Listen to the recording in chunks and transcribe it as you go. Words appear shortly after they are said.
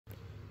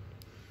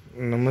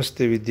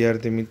નમસ્તે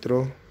વિદ્યાર્થી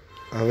મિત્રો,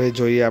 હવે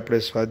જોઈએ આપણે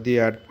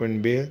સ્વાધ્યાય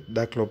 8.2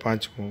 દાખલો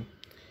 5મો.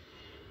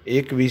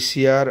 એક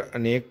વીસીઆર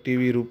અને એક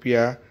ટીવી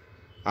રૂપિયા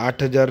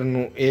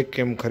 8,000નું એક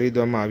એમ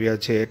ખરીદવામાં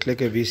આવ્યા છે. એટલે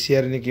કે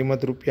વીસીઆરની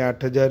કિંમત રૂપિયા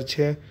 8,000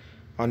 છે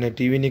અને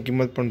ટીવીની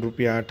કિંમત પણ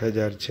રૂપિયા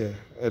 8,000 છે.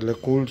 એટલે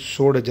કુલ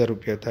 16,000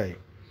 રૂપિયા થાય.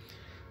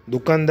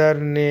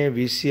 દુકાનદારને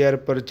વીસીઆર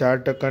પર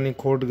 4%ની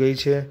ખોટ ગઈ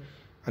છે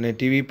અને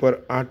ટીવી પર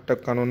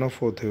 8%નો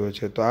નફો થયો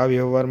છે. તો આ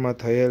વ્યવહારમાં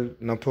થયેલ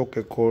નફો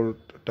કે ખોટ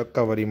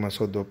ટકાવારીમાં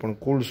શોધો, પણ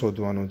કુલ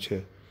શોધવાનું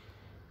છે.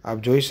 આપ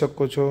જોઈ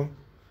શકો છો,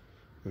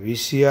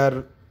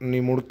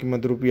 વીસીઆરની મૂળ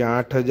કિંમત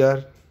રૂપિયા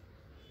 8,000,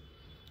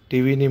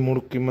 ટીવીની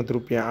મૂળ કિંમત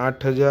રૂપિયા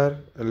 8,000,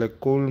 એટલે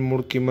કુલ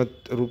મૂળ કિંમત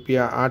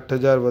રૂપિયા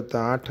 8,000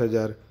 વત્તા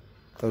 8,000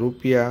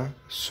 રૂપિયા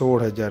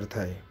 16,000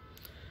 થાય.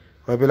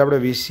 હવે પહેલાં આપણે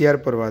વીસીઆર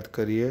પર વાત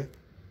કરીએ.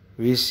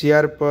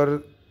 વીસીઆર પર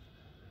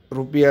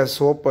રૂપિયા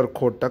 100 પર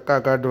ખોટ, ટકા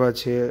કાઢવા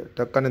છે,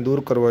 ટકાને દૂર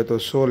કરવા હોય તો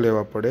 100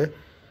 લેવા પડે.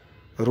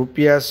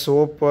 રૂપિયા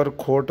 100 પર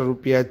ખોટ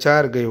રૂપિયા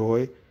 4 ગઈ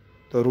હોય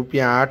તો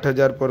રૂપિયા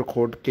 8,000 પર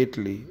ખોટ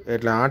કેટલી?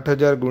 એટલે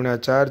 8,000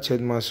 ગુણ્યા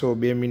 4/100,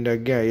 2 મીંડા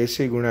ગયા,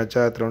 80 ગુણ્યા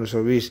 4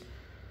 320.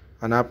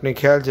 અને આપને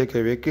ખ્યાલ છે કે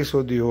વેકી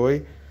શોધવી હોય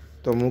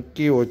તો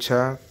મૂકી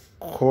ઓછા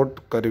ખોટ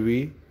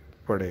કરવી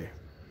પડે.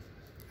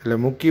 એટલે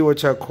મૂકી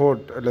ઓછા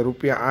ખોટ એટલે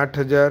રૂપિયા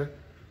 8,000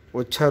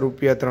 ઓછા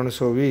રૂપિયા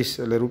 320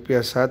 એટલે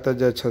રૂપિયા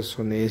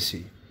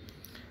 7,680.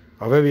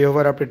 હવે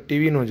વ્યવહાર આપણે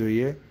ટીવીનો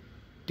જોઈએ.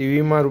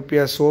 ટીવીમાં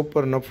રૂપિયા 100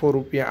 પર નફો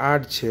રૂપિયા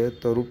 8 છે,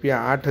 તો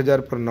રૂપિયા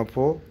 8,000 પર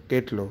નફો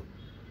કેટલો?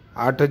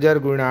 8,000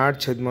 ગુણ્યા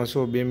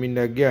 8/100, 2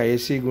 મીંડા ગયા,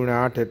 80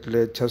 ગુણ્યા 8 એટલે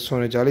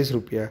 640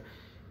 રૂપિયા.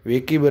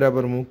 વેકી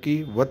બરાબર મૂકી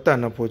વત્તા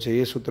નફો છે,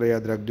 એ સૂત્ર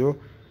યાદ રાખજો.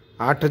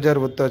 8,000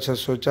 વત્તા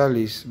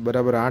 640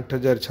 બરાબર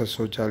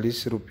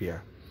 8,640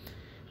 રૂપિયા.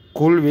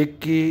 કુલ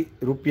વેકી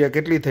રૂપિયા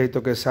કેટલી થઈ? તો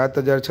કે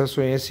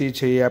 7,680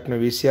 છે, એ આપણે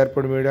વીસીઆર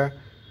પર મળ્યા.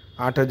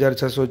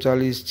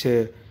 8,640 છે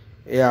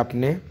એ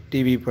આપને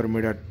ટીવી પર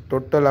મળ્યા.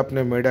 ટોટલ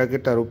આપણે મળ્યા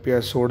કેટલા?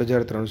 રૂપિયા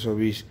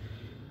 16,320.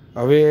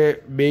 હવે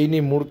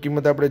બેયની મૂળ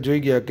કિંમત આપણે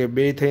જોઈ ગયા કે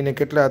બે થઈને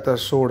કેટલા હતા?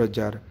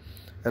 16,000.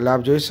 એટલે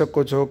આપ જોઈ શકો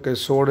છો કે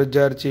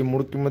 16,000 છે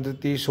મૂળ કિંમત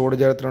હતી,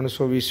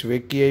 16,320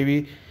 વેકી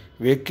આવી.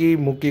 વેકી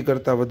મૂકી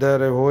કરતાં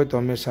વધારે હોય તો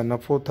હંમેશા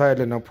નફો થાય,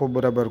 એટલે નફો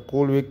બરાબર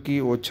કુલ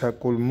વેકી ઓછા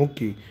કુલ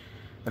મૂકી,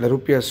 એટલે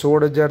રૂપિયા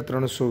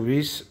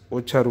 16,320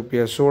 ઓછા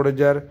રૂપિયા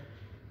 16,000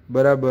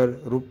 બરાબર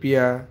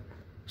રૂપિયા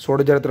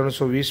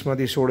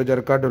 16,320માંથી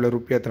 16,000 કાઢો એટલે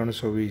રૂપિયા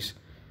 320.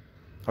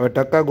 હવે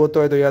ટકા ગોતો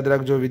હોય તો યાદ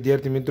રાખજો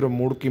વિદ્યાર્થી મિત્રો,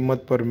 મૂળ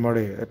કિંમત પર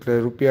મળે. એટલે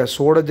રૂપિયા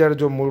 16,000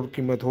 જો મૂળ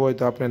કિંમત હોય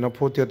તો આપણે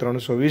નફો થયો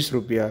 320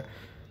 રૂપિયા.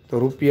 તો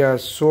રૂપિયા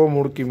 100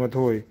 મૂળ કિંમત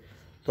હોય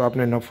તો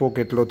આપણે નફો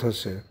કેટલો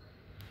થશે?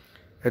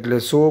 એટલે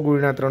 100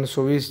 ગુણ્યા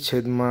 320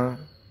 છેદમાં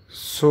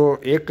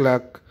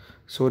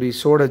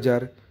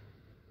 16,000.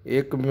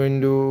 એક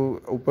મીંડું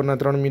ઉપરના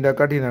 3 મીંડા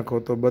કાઢી નાખો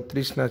તો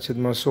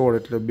 32/16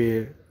 એટલે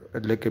 2,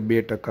 એટલે કે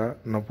 2%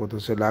 નફો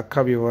થશે. એટલે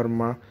આખા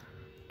વ્યવહારમાં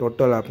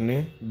ટોટલ આપને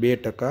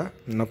 2%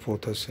 નફો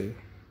થશે.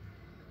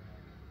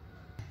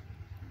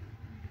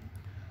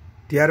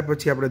 ત્યાર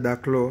પછી આપણે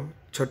દાખલો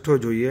 6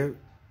 જોઈએ.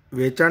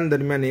 વેચાણ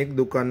દરમિયાન એક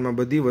દુકાનમાં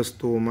બધી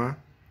વસ્તુઓમાં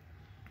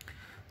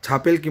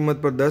છાપેલ કિંમત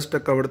પર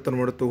 10% વળતર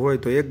મળતું હોય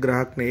તો એક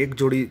ગ્રાહકને એક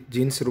જોડી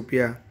જીન્સ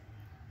રૂપિયા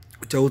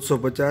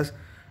 1,450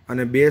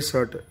 અને 2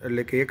 શર્ટ,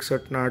 એટલે કે એક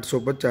શર્ટના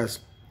 850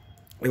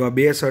 એવા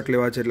 2 શર્ટ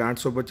લેવા છે. એટલે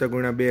 850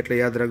 ગુણ્યા 2 એટલે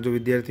યાદ રાખજો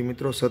વિદ્યાર્થી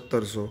મિત્રો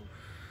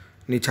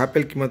 1,700ની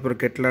છાપેલ કિંમત પર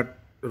કેટલા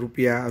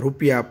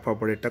રૂપિયા આપવા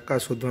પડે? ટકા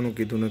શોધવાનું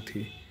કીધું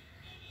નથી.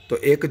 તો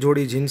એક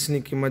જોડી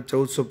જીન્સની કિંમત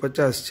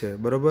 1,450 છે,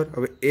 બરાબર.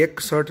 હવે એક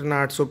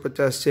શર્ટના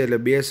 850 છે, એટલે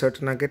 2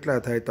 શર્ટના કેટલા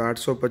થાય? તો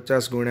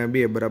 850 ગુણ્યા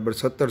 2 બરાબર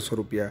 1,700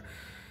 રૂપિયા.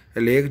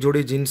 એટલે એક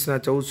જોડી જીન્સના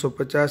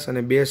 1,450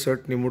 અને 2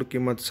 શર્ટની મૂળ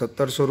કિંમત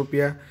 1,700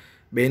 રૂપિયા.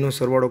 બેનો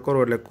સરવાળો કરો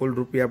એટલે કુલ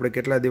રૂપિયા આપણે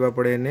કેટલા દેવા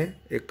પડે એને?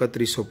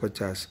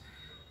 3,150.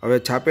 હવે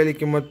છાપેલી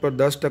કિંમત પર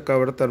 10%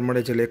 વળતર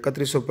મળે છે, એટલે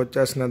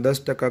 3,150ના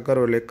 10%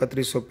 કરો એટલે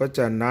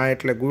 3,150. ના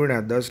એટલે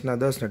ગુણ્યા 10ના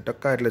 10 ને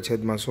ટકા એટલે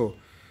છેદમાં 100.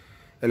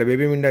 એટલે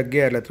 2 મીંડા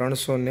ગયા એટલે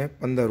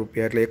 315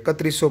 રૂપિયા. એટલે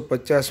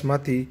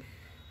 3,150માંથી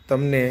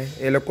તમને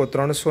એ લોકો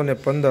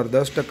 315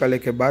 10%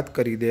 લેખે બાદ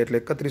કરી દે, એટલે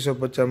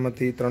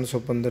 3,150માંથી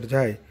 315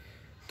 જાય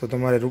તો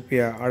તમારે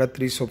રૂપિયા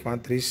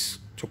 3,835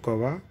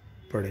 ચૂકવવા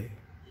પડે.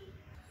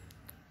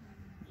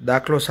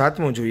 દાખલો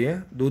 7મો જોઈએ.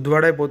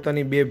 દૂધવાળાએ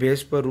પોતાની 2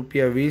 ભેંસ પર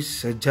રૂપિયા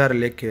 20,000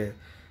 લેખે.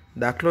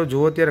 દાખલો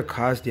જુઓ ત્યારે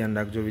ખાસ ધ્યાન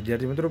રાખજો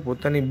વિદ્યાર્થી મિત્રો,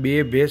 પોતાની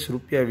 2 ભેંસ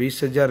રૂપિયા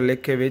 20,000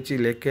 લેખે વેચી.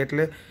 લેખે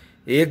એટલે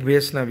એક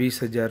ભેંસના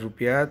 20,000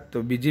 રૂપિયા, તો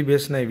બીજી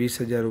ભેંસના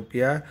 20,000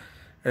 રૂપિયા,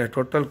 એટલે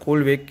ટોટલ કુલ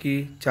વેકી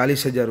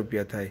 40,000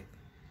 રૂપિયા થાય.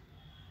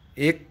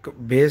 એક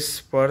ભેંસ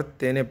પર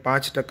તેને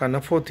 5%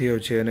 નફો થયો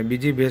છે અને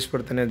બીજી ભેંસ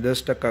પર તેને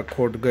 10%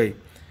 ખોટ ગઈ.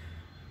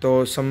 તો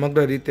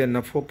સમગ્ર રીતે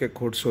નફો કે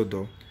ખોટ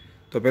શોધો.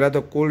 તો પહેલાં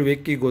તો કુલ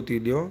વેકી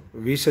ગોતી લો.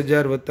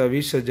 20,000 વત્તા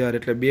 20,000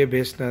 એટલે 2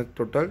 ભેંસના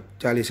ટોટલ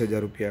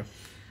 40,000 રૂપિયા.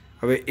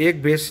 હવે એક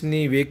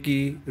ભેંસની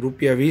વેકી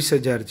રૂપિયા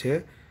 20,000 છે.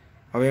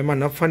 હવે એમાં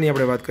નફાની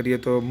આપણે વાત કરીએ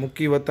તો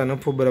મૂકી વત્તા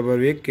નફો બરાબર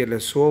વેકી, એટલે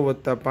 100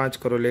 વત્તા 5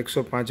 કરો એટલે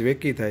 105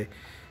 વેકી થાય.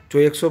 જો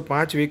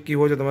 105 વેકી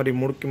હોય તો તમારી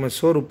મૂળ કિંમત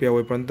 100 રૂપિયા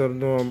હોય,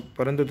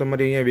 પરંતુ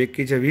તમારી અહીંયા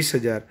વેકી છે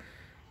 20,000,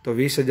 તો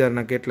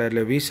 20,000ના કેટલા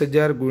એટલે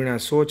 20,000 ગુણ્યા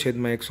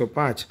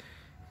 100/105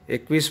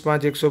 21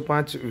 5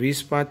 105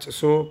 20 5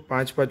 100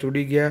 5 5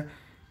 ઉડી ગયા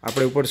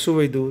આપણે ઉપર શું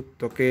વધ્યું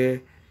તો કે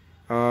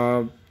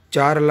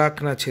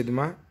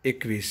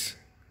 4,00,000/21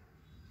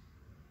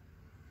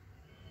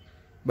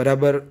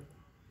 બરાબર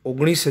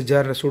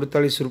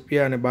 19,047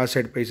 રૂપિયા અને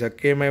 62 પૈસા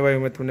કેમ આવ્યા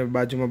મેં તમને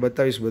બાજુમાં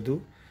બતાવીશ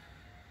બધું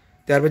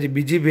ત્યાર પછી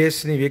બીજી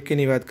ભેંસની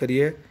વેકીની વાત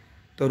કરીએ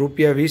તો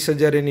રૂપિયા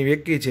 20,000 એની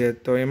વેકી છે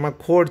તો એમાં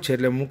ખોટ છે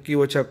એટલે મૂકી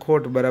ઓછા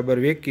ખોટ બરાબર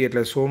વેકી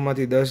એટલે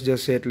 100માંથી 10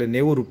 જશે એટલે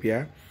 90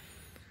 રૂપિયા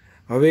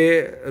હવે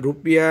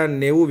રૂપિયા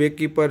 90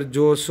 વેકી પર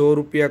જો 100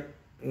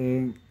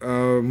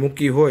 રૂપિયા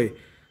મૂકી હોય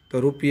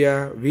તો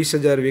રૂપિયા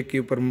 20,000 વેકી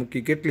ઉપર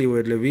મૂકી કેટલી હોય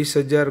એટલે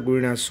 20,000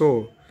 ગુણ્યા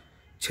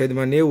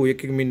 100/90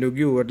 એક મીંડું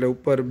ગયું એટલે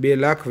ઉપર 2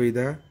 લાખ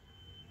વધ્યા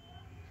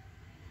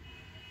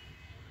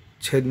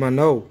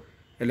 /9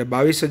 એટલે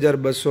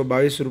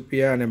 22,222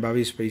 રૂપિયા અને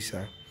 22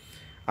 પૈસા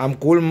આમ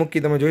કુલ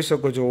મૂકી તમે જોઈ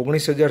શકો છો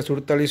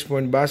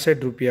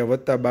 19,047.62 રૂપિયા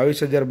વત્તા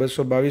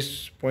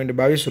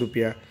 22,222.22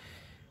 રૂપિયા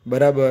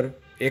બરાબર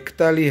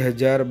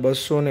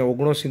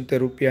 41,269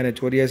 રૂપિયા અને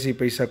 84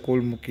 પૈસા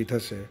કુલ મૂકી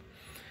થશે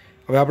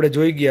હવે આપણે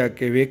જોઈ ગયા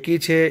કે વેકી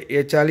છે એ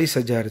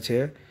 40,000 છે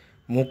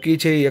મૂકી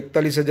છે એ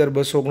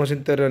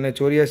 41,269 અને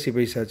 84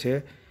 પૈસા છે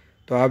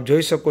તો આપ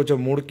જોઈ શકો છો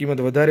મૂળ કિંમત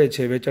વધારે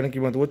છે વેચાણ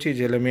કિંમત ઓછી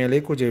છે એટલે મેં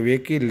લખ્યું છે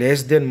વેકી લેસ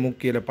ધેન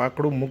મૂકી એટલે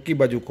પાકડું મૂકી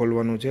બાજુ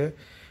ખોલવાનું છે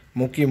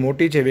મૂકી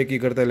મોટી છે વેકી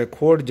કરતાં એટલે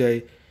ખોટ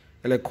જાય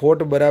એટલે ખોટ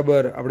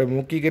બરાબર આપણે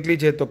મૂકી કેટલી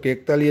છે તો કે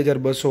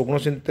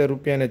 41,269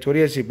 રૂપિયા અને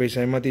 84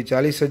 પૈસા એમાંથી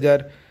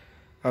 40,000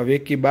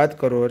 વેકી બાદ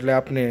કરો એટલે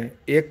આપને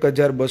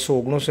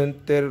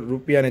 1,269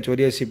 રૂપિયા અને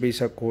 84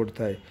 પૈસા ખોટ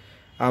થાય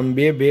આમ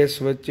બે ભેંસ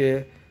વચ્ચે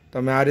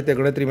તમે આ રીતે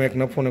ગણતરીમાં એક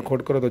નફો ને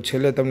ખોટ કરો તો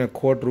છેલ્લે તમને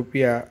ખોટ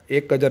રૂપિયા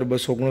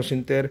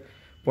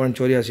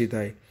 1,269.84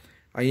 થાય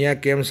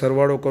અહીંયા કેમ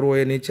સરવાળો કરવો એ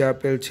નીચે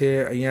આપેલ છે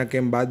અહીંયા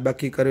કેમ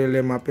બાદબાકી કરેલ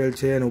એમ આપેલ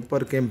છે અને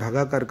ઉપર કેમ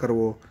ભાગાકાર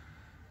કરવો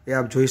એ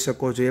આપ જોઈ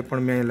શકો છો એ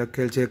પણ મેં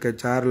લખેલ છે કે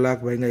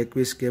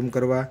 4,00,000/21 કેમ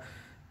કરવા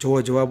જો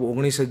જવાબ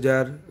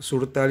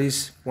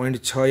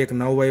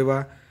 19,047.619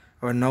 આવ્યા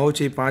હવે 9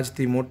 છે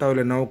 5થી મોટા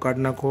એટલે 9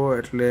 કાઢી નાખો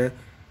એટલે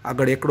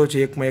આગળ એકડો છે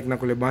 1 માં 1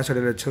 નાખો એટલે 62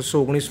 એટલે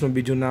 619નું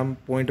બીજું નામ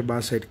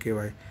 0.62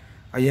 કહેવાય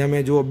અહીંયા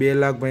મેં જુઓ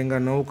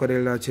 2,00,000/9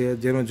 કરેલા છે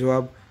જેનો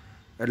જવાબ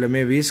એટલે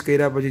મેં 20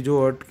 કર્યા પછી જો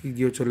અટકી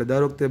ગયો છું એટલે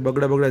દર વખતે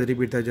બગડા જ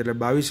રિપીટ થાય છે એટલે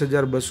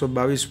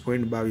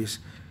 22,222.22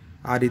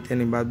 આ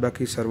રીતેની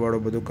બાદબાકી સરવાળો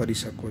બધું કરી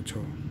શકો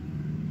છો